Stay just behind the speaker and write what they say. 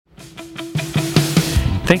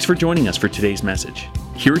Thanks for joining us for today's message.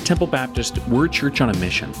 Here at Temple Baptist, we're a church on a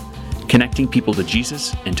mission, connecting people to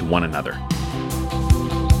Jesus and to one another.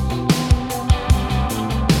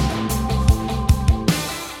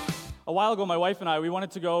 A while ago, my wife and I, we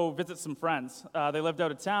wanted to go visit some friends. They lived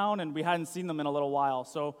out of town, and we hadn't seen them in a little while.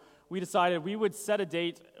 So we decided we would set a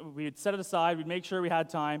date, we'd set it aside, we'd make sure we had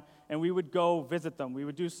time, and we would go visit them. We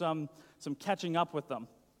would do some catching up with them.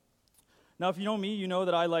 Now, if you know me, you know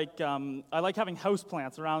that I like having house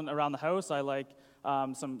plants around the house. I like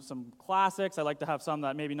some classics. I like to have some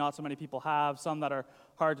that maybe not so many people have, some that are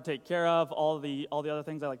hard to take care of, all the other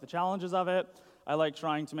things. I like the challenges of it. I like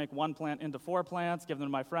trying to make one plant into 4 plants, give them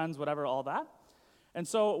to my friends, whatever, all that. And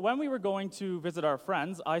so when we were going to visit our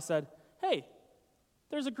friends, I said, hey,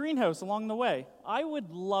 there's a greenhouse along the way. I would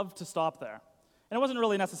love to stop there. And it wasn't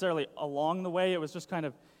really necessarily along the way. It was just kind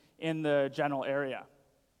of in the general area.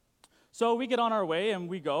 So we get on our way, and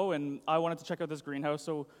we go, and I wanted to check out this greenhouse.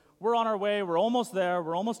 So we're on our way. We're almost there.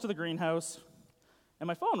 We're almost to the greenhouse. And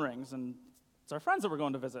my phone rings, and it's our friends that we're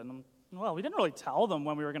going to visit. And well, we didn't really tell them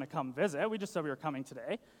when we were going to come visit. We just said we were coming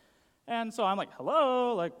today. And so I'm like,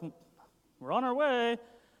 hello, like, we're on our way.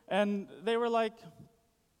 And they were like,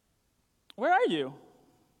 where are you?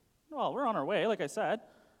 Well, we're on our way, like I said.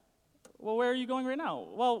 Well, where are you going right now?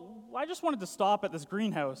 Well, I just wanted to stop at this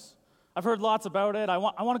greenhouse. I've heard lots about it. I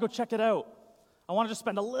want to go check it out. I want to just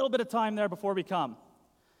spend a little bit of time there before we come.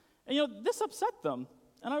 And, this upset them.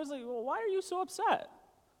 And I was like, well, why are you so upset?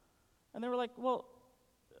 And they were like, well,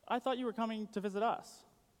 I thought you were coming to visit us.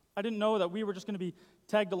 I didn't know that we were just going to be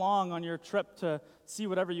tagged along on your trip to see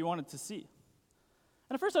whatever you wanted to see.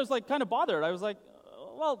 And at first I was like kind of bothered. I was like,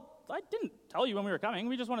 well, I didn't tell you when we were coming.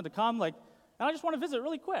 We just wanted to come, and I just want to visit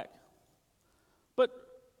really quick. But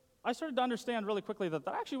I started to understand really quickly that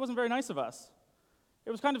actually wasn't very nice of us.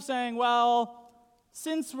 It was kind of saying, well,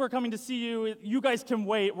 since we're coming to see you, you guys can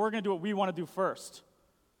wait. We're going to do what we want to do first.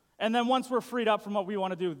 And then once we're freed up from what we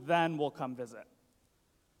want to do, then we'll come visit.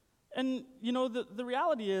 And, the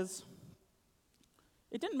reality is,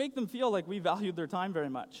 it didn't make them feel like we valued their time very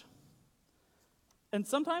much. And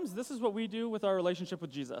sometimes this is what we do with our relationship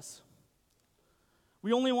with Jesus.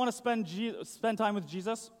 We only want to spend time with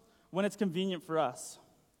Jesus when it's convenient for us.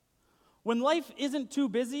 When life isn't too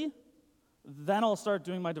busy, then I'll start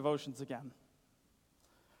doing my devotions again.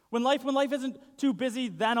 When life isn't too busy,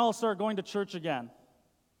 then I'll start going to church again.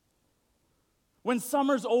 When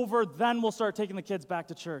summer's over, then we'll start taking the kids back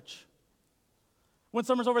to church. When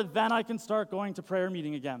summer's over, then I can start going to prayer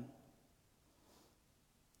meeting again.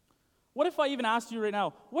 What if I even asked you right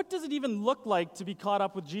now, what does it even look like to be caught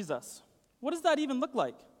up with Jesus? What does that even look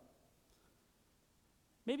like?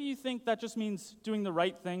 Maybe you think that just means doing the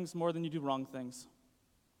right things more than you do wrong things.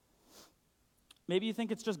 Maybe you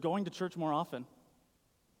think it's just going to church more often.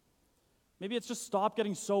 Maybe it's just stop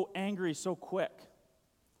getting so angry so quick.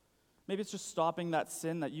 Maybe it's just stopping that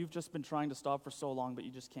sin that you've just been trying to stop for so long, but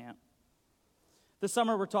you just can't. This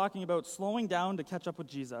summer, we're talking about slowing down to catch up with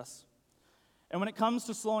Jesus. And when it comes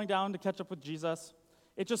to slowing down to catch up with Jesus,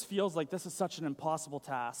 it just feels like this is such an impossible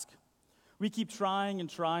task. We keep trying and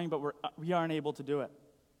trying, but we aren't able to do it.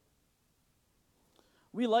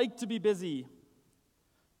 We like to be busy.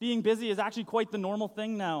 Being busy is actually quite the normal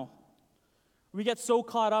thing now. We get so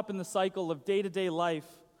caught up in the cycle of day-to-day life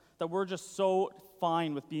that we're just so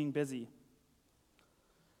fine with being busy.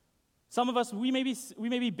 Some of us, we may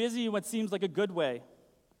be busy in what seems like a good way.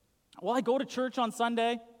 Well, I go to church on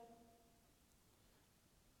Sunday.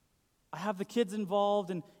 I have the kids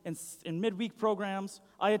involved in midweek programs.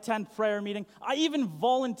 I attend prayer meeting. I even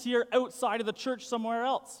volunteer outside of the church somewhere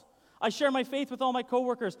else. I share my faith with all my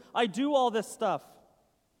coworkers. I do all this stuff.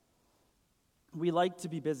 We like to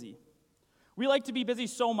be busy. We like to be busy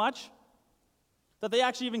so much that they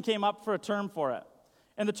actually even came up for a term for it.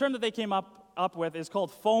 And the term that they came up with is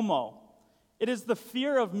called FOMO. It is the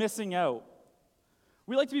fear of missing out.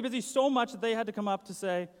 We like to be busy so much that they had to come up to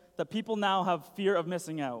say that people now have fear of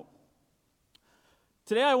missing out.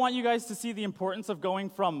 Today I want you guys to see the importance of going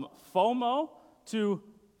from FOMO to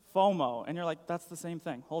FOMO. And you're like, that's the same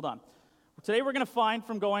thing. Hold on. Today we're going to find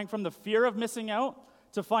from going from the fear of missing out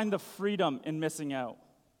to find the freedom in missing out.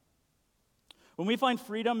 When we find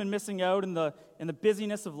freedom in missing out in the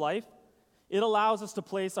busyness of life, it allows us to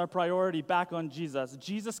place our priority back on Jesus.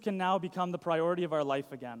 Jesus can now become the priority of our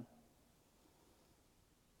life again.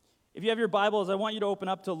 If you have your Bibles, I want you to open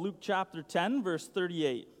up to Luke chapter 10, verse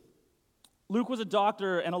 38. Luke was a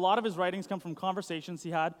doctor, and a lot of his writings come from conversations he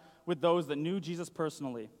had with those that knew Jesus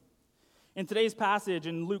personally. In today's passage,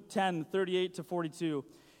 in Luke 10, 38 to 42,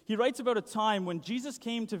 he writes about a time when Jesus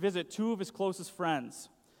came to visit 2 of his closest friends,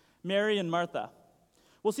 Mary and Martha.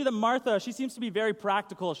 We'll see that Martha, she seems to be very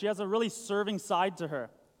practical. She has a really serving side to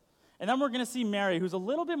her. And then we're going to see Mary, who's a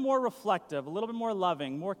little bit more reflective, a little bit more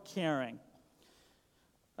loving, more caring.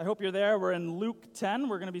 I hope you're there. We're in Luke 10.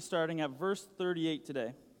 We're going to be starting at verse 38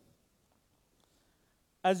 today.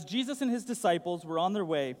 As Jesus and his disciples were on their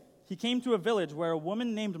way, he came to a village where a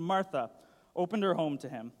woman named Martha opened her home to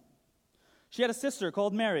him. She had a sister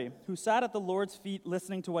called Mary, who sat at the Lord's feet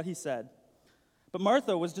listening to what he said. But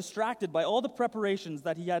Martha was distracted by all the preparations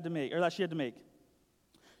that she had to make.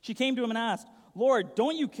 She came to him and asked, "Lord,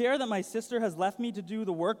 don't you care that my sister has left me to do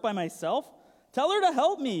the work by myself? Tell her to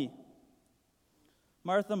help me."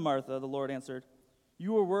 "Martha, Martha," the Lord answered,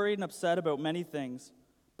 "you are worried and upset about many things,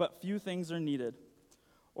 but few things are needed,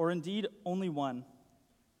 or indeed only one.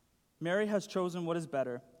 Mary has chosen what is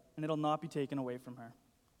better, and it'll not be taken away from her."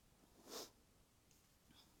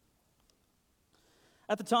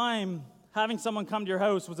 At the time, having someone come to your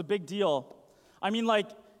house was a big deal. I mean,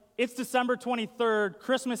 it's December 23rd,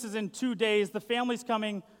 Christmas is in 2 days, the family's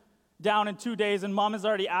coming down in 2 days, and mom has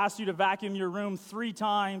already asked you to vacuum your room 3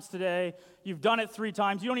 times today. You've done it 3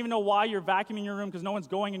 times. You don't even know why you're vacuuming your room because no one's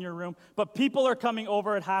going in your room, but people are coming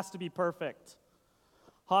over. It has to be perfect.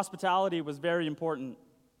 Hospitality was very important.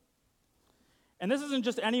 And this isn't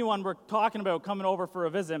just anyone we're talking about coming over for a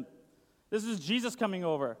visit. This is Jesus coming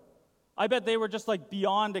over. I bet they were just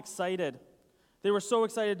beyond excited. They were so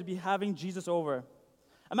excited to be having Jesus over.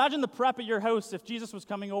 Imagine the prep at your house if Jesus was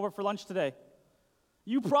coming over for lunch today.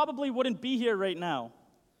 You probably wouldn't be here right now.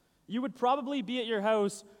 You would probably be at your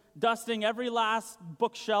house dusting every last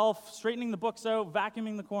bookshelf, straightening the books out,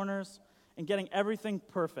 vacuuming the corners, and getting everything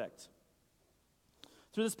perfect.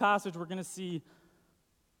 Through this passage, we're going to see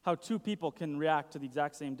how 2 people can react to the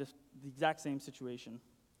exact same situation.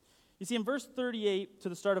 You see, in verse 38 to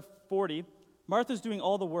the start of 40, Martha's doing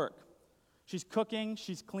all the work. She's cooking,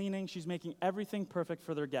 she's cleaning, she's making everything perfect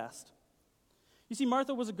for their guest. You see,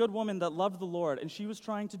 Martha was a good woman that loved the Lord, and she was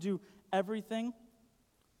trying to do everything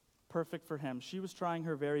perfect for him. She was trying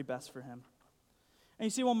her very best for him. And you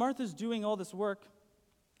see, while Martha's doing all this work,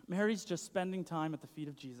 Mary's just spending time at the feet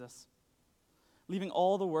of Jesus, leaving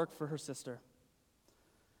all the work for her sister.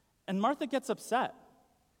 And Martha gets upset.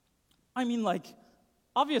 I mean,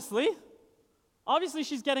 obviously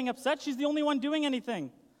she's getting upset. She's the only one doing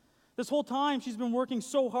anything. This whole time, she's been working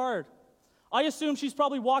so hard. I assume she's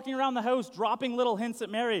probably walking around the house dropping little hints at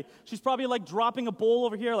Mary. She's probably dropping a bowl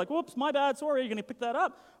over here, whoops, my bad, sorry, are you going to pick that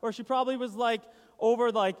up? Or she probably was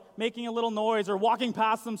over making a little noise or walking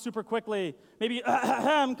past them super quickly. Maybe,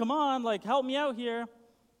 come on, help me out here.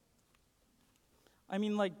 I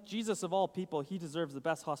mean, Jesus of all people, he deserves the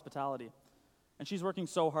best hospitality. And she's working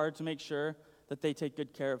so hard to make sure that they take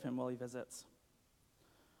good care of him while he visits.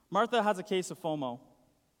 Martha has a case of FOMO.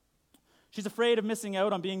 She's afraid of missing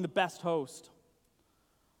out on being the best host.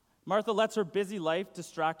 Martha lets her busy life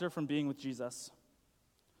distract her from being with Jesus.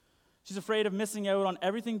 She's afraid of missing out on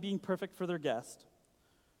everything being perfect for their guest.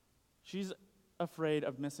 She's afraid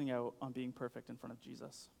of missing out on being perfect in front of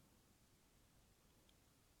Jesus.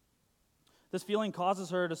 This feeling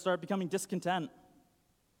causes her to start becoming discontent.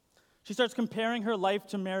 She starts comparing her life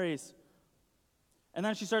to Mary's. And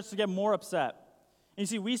then she starts to get more upset. And you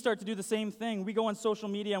see, we start to do the same thing. We go on social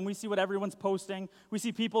media and we see what everyone's posting. We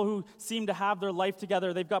see people who seem to have their life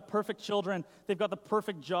together. They've got perfect children. They've got the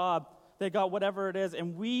perfect job. They've got whatever it is.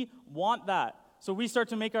 And we want that. So we start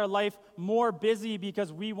to make our life more busy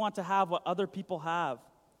because we want to have what other people have.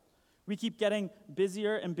 We keep getting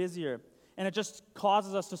busier and busier. And it just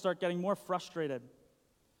causes us to start getting more frustrated.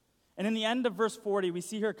 And in the end of verse 40, we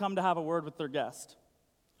see her come to have a word with their guest.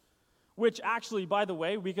 Which actually, by the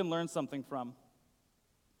way, we can learn something from.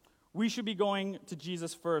 We should be going to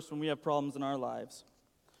Jesus first when we have problems in our lives.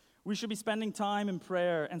 We should be spending time in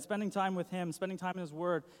prayer and spending time with him, spending time in his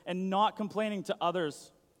word, and not complaining to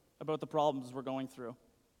others about the problems we're going through.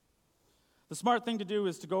 The smart thing to do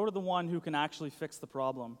is to go to the one who can actually fix the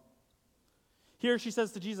problem. Here she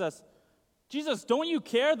says to Jesus, "Jesus, don't you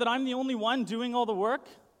care that I'm the only one doing all the work?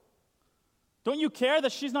 Don't you care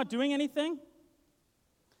that she's not doing anything?"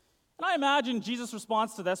 And I imagine Jesus'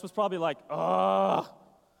 response to this was probably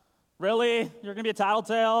really? You're going to be a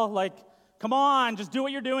tattletale? Come on, just do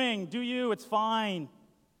what you're doing. Do you, it's fine.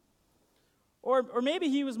 Or maybe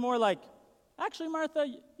he was more actually, Martha,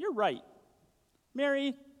 you're right.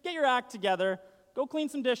 Mary, get your act together. Go clean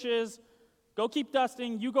some dishes. Go keep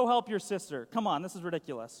dusting. You go help your sister. Come on, this is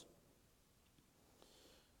ridiculous.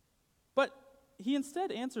 But he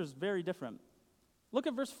instead answers very different. Look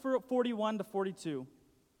at verse 41 to 42.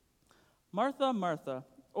 "Martha, Martha,"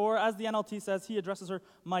 or as the NLT says, he addresses her,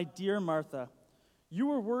 "My dear Martha, you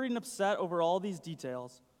were worried and upset over all these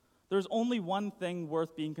details, There's only one thing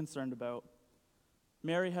worth being concerned about.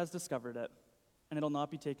 Mary has discovered it, and it'll not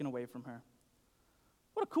be taken away from her.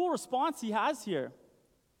 What a cool response he has here.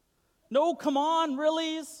 No, come on,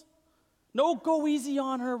 reallies. No, go easy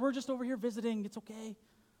on her. We're just over here visiting. It's okay.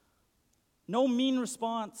 No mean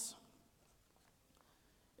response.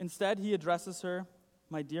 Instead, he addresses her,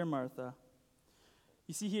 my dear Martha.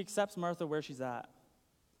 You see, he accepts Martha where she's at.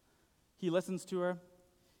 He listens to her.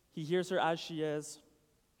 He hears her as she is.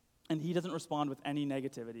 And he doesn't respond with any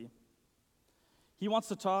negativity. He wants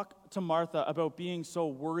to talk to Martha about being so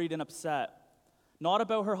worried and upset, not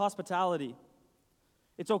about her hospitality.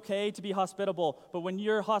 It's okay to be hospitable, but when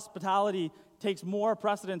your hospitality takes more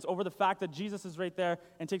precedence over the fact that Jesus is right there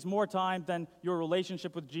and takes more time than your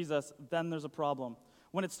relationship with Jesus, then there's a problem.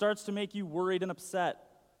 When it starts to make you worried and upset,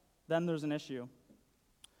 then there's an issue.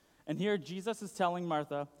 And here Jesus is telling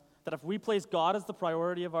Martha that if we place God as the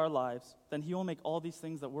priority of our lives, then he will make all these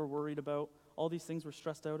things that we're worried about, all these things we're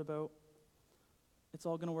stressed out about, it's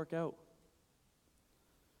all going to work out.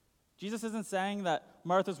 Jesus isn't saying that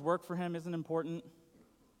Martha's work for him isn't important.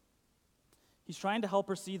 He's trying to help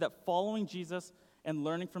her see that following Jesus and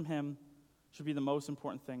learning from him should be the most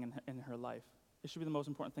important thing in her life. It should be the most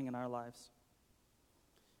important thing in our lives.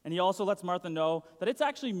 And he also lets Martha know that it's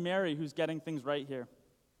actually Mary who's getting things right here.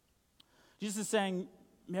 Jesus is saying,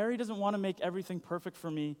 Mary doesn't want to make everything perfect for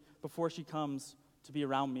me before she comes to be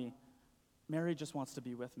around me. Mary just wants to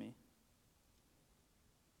be with me.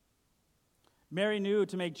 Mary knew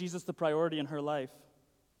to make Jesus the priority in her life.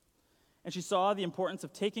 And she saw the importance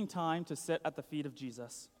of taking time to sit at the feet of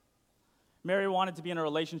Jesus. Mary wanted to be in a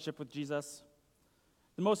relationship with Jesus.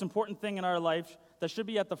 The most important thing in our life that should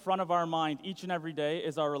be at the front of our mind each and every day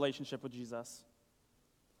is our relationship with Jesus.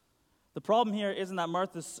 The problem here isn't that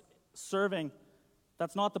Martha's serving.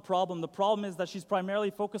 That's not the problem. The problem is that she's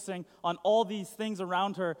primarily focusing on all these things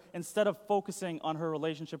around her instead of focusing on her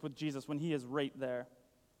relationship with Jesus when he is right there.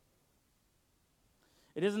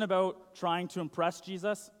 It isn't about trying to impress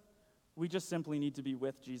Jesus. We just simply need to be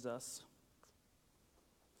with Jesus.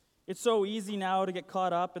 It's so easy now to get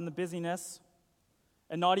caught up in the busyness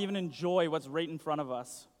and not even enjoy what's right in front of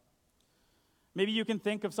us. Maybe you can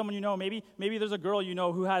think of someone you know. Maybe there's a girl you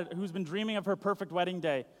know who's been dreaming of her perfect wedding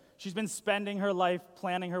day. She's been spending her life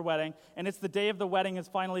planning her wedding, and it's the day of the wedding has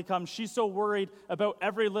finally come. She's so worried about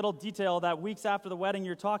every little detail that weeks after the wedding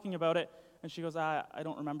you're talking about it, and she goes, I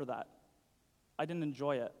don't remember that. I didn't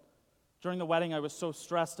enjoy it. During the wedding, I was so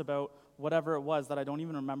stressed about whatever it was that I don't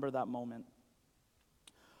even remember that moment.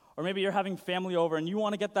 Or maybe you're having family over and you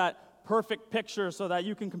want to get that perfect picture so that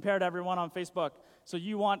you can compare to everyone on Facebook. So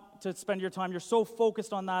you want to spend your time, you're so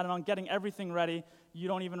focused on that and on getting everything ready, you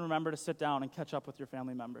don't even remember to sit down and catch up with your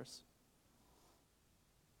family members.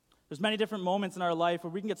 There's many different moments in our life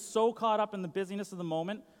where we can get so caught up in the busyness of the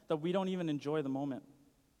moment that we don't even enjoy the moment.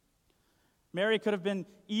 Mary could have been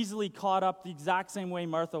easily caught up the exact same way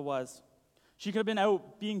Martha was. She could have been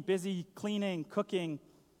out being busy, cleaning, cooking,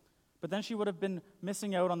 but then she would have been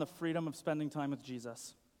missing out on the freedom of spending time with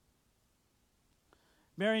Jesus.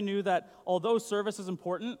 Mary knew that although service is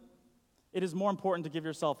important, it is more important to give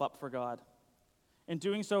yourself up for God. In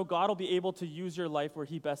doing so, God will be able to use your life where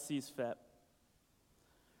he best sees fit.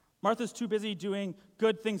 Martha's too busy doing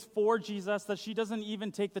good things for Jesus that she doesn't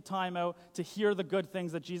even take the time out to hear the good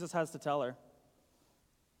things that Jesus has to tell her.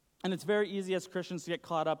 And it's very easy as Christians to get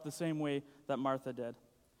caught up the same way that Martha did.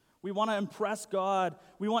 We want to impress God.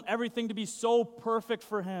 We want everything to be so perfect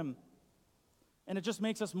for him. And it just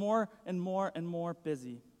makes us more and more and more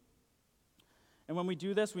busy. And when we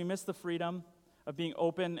do this, we miss the freedom of being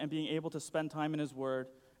open and being able to spend time in his word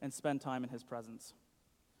and spend time in his presence.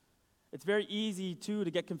 It's very easy, too,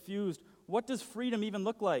 to get confused. What does freedom even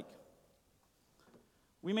look like?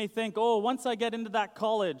 We may think, once I get into that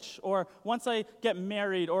college, or once I get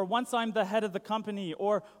married, or once I'm the head of the company,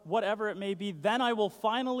 or whatever it may be, then I will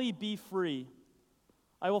finally be free.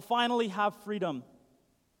 I will finally have freedom.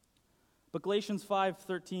 But Galatians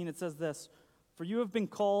 5:13, it says this, "For you have been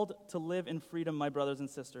called to live in freedom, my brothers and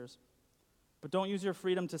sisters. But don't use your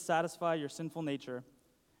freedom to satisfy your sinful nature.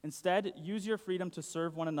 Instead, use your freedom to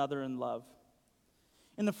serve one another in love."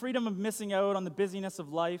 In the freedom of missing out on the busyness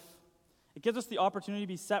of life, it gives us the opportunity to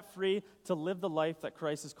be set free to live the life that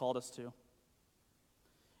Christ has called us to.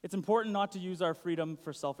 It's important not to use our freedom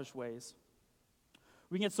for selfish ways.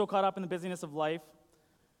 We can get so caught up in the busyness of life.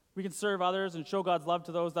 We can serve others and show God's love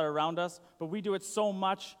to those that are around us, but we do it so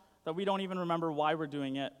much that we don't even remember why we're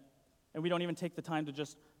doing it, and we don't even take the time to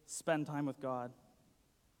just spend time with God.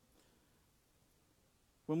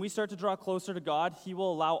 When we start to draw closer to God, he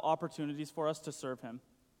will allow opportunities for us to serve him.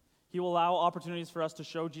 He will allow opportunities for us to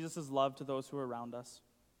show Jesus' love to those who are around us.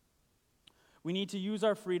 We need to use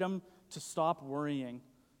our freedom to stop worrying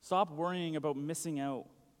about missing out.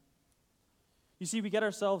 You see, we get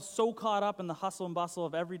ourselves so caught up in the hustle and bustle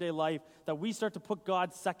of everyday life that we start to put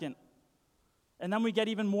God second. And then we get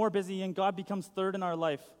even more busy and God becomes third in our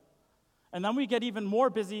life. And then we get even more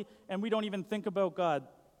busy and we don't even think about God.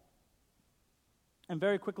 And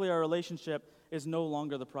very quickly our relationship is no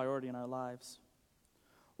longer the priority in our lives.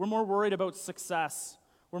 We're more worried about success.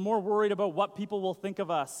 We're more worried about what people will think of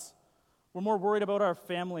us. We're more worried about our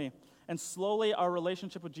family. And slowly our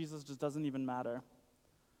relationship with Jesus just doesn't even matter.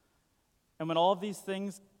 And when all of these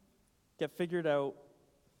things get figured out,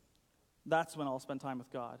 that's when I'll spend time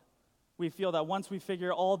with God. We feel that once we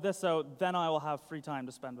figure all this out, then I will have free time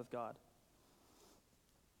to spend with God.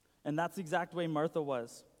 And that's the exact way Martha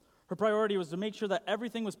was. Her priority was to make sure that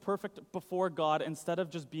everything was perfect before God instead of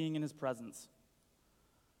just being in his presence.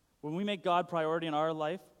 When we make God priority in our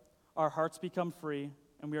life, our hearts become free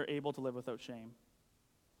and we are able to live without shame.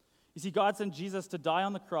 You see, God sent Jesus to die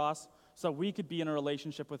on the cross so that we could be in a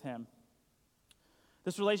relationship with him.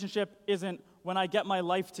 This relationship isn't when I get my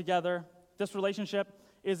life together. This relationship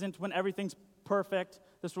isn't when everything's perfect.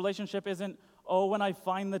 This relationship isn't, when I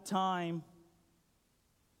find the time.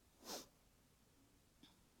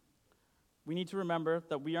 We need to remember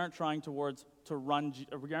that we aren't trying to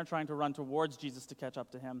run towards Jesus to catch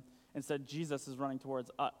up to him. Instead, Jesus is running towards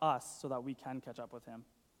us so that we can catch up with him.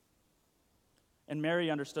 And Mary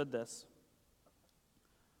understood this.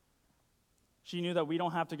 She knew that we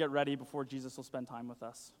don't have to get ready before Jesus will spend time with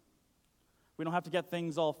us. We don't have to get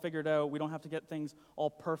things all figured out. We don't have to get things all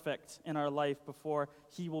perfect in our life before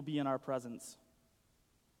he will be in our presence.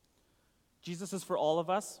 Jesus is for all of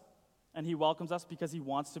us, and he welcomes us because he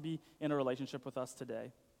wants to be in a relationship with us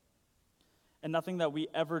today. And nothing that we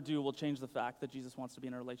ever do will change the fact that Jesus wants to be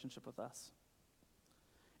in a relationship with us.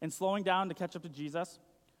 In slowing down to catch up to Jesus,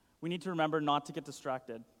 we need to remember not to get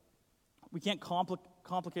distracted. We can't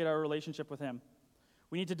complicate our relationship with him.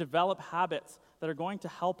 We need to develop habits that are going to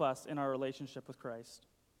help us in our relationship with Christ.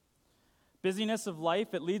 Busyness of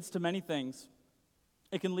life, it leads to many things.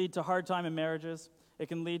 It can lead to hard time in marriages. It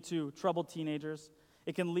can lead to troubled teenagers.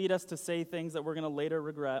 It can lead us to say things that we're going to later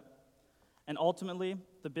regret. And ultimately,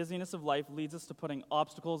 the busyness of life leads us to putting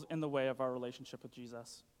obstacles in the way of our relationship with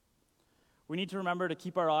Jesus. We need to remember to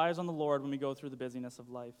keep our eyes on the Lord when we go through the busyness of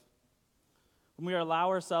life. When we allow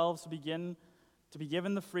ourselves to be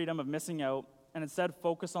given the freedom of missing out and instead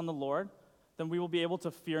focus on the Lord, then we will be able to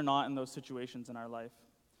fear not in those situations in our life.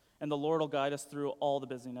 And the Lord will guide us through all the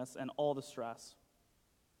busyness and all the stress.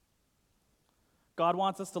 God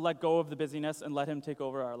wants us to let go of the busyness and let him take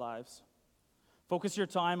over our lives. Focus your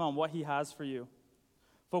time on what he has for you.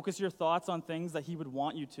 Focus your thoughts on things that he would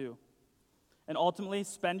want you to. And ultimately,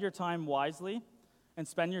 spend your time wisely and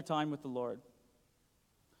spend your time with the Lord.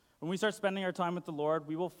 When we start spending our time with the Lord,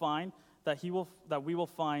 we will find that we will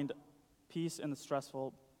find peace in the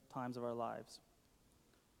stressful times of our lives.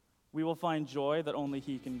 We will find joy that only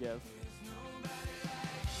he can give.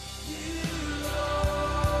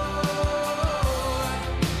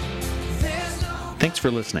 Thanks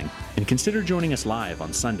for listening, and consider joining us live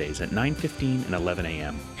on Sundays at 9:15 and 11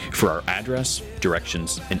 a.m. For our address,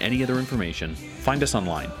 directions, and any other information, find us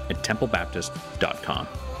online at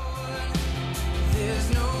templebaptist.com.